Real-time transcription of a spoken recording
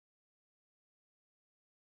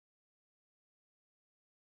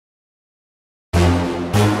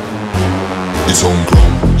It's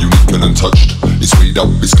homegrown, unique and untouched. It's weighed up,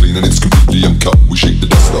 it's clean and it's completely uncut. We shake the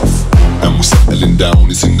dust off and we're settling down.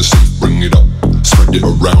 It's in the safe, bring it up, spread it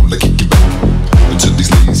around like kicking back. Until these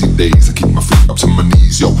lazy days, I keep my feet up to my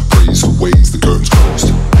knees. Yo, praise the ways, the curtains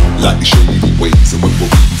closed, like the shady ways. And when we're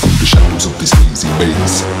weaving through the shadows of this hazy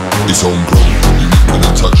maze, it's homegrown, unique and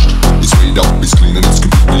untouched. It's weighed up, it's clean and it's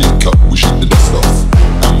completely uncut. We shake the dust off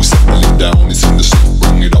and we're settling down. It's in the safe,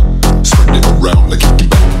 bring it up, spread it around like kicking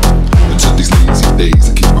back. Until these lazy days,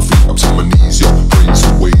 I keep my feet up to my knees. Yo, praise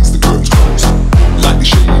the ways, the curtains closed, like the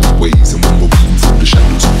shady ways. And when we're weaving through the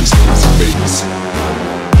shadows of this hazy maze,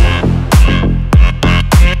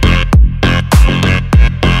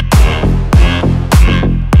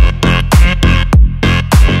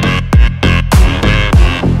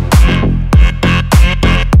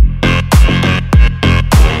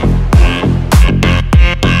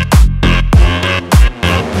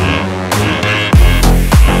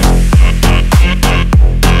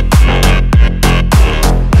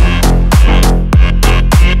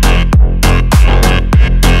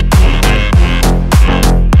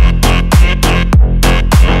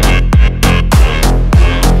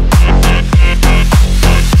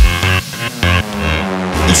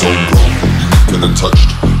 it's homegrown, unique and untouched.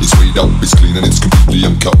 It's weighed up, it's clean and it's completely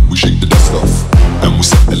uncut. We shake the dust off and we're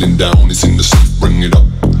settling down. It's in the safe, bring it up,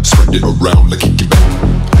 spread it around like kicking back.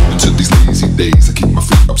 Until these lazy days, I keep my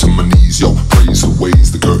feet up to my knees. Yo, praise the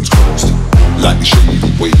ways, the curtains closed, like the shady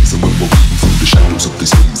ways. And when we're weaving through the shadows of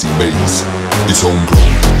this hazy maze, it's homegrown.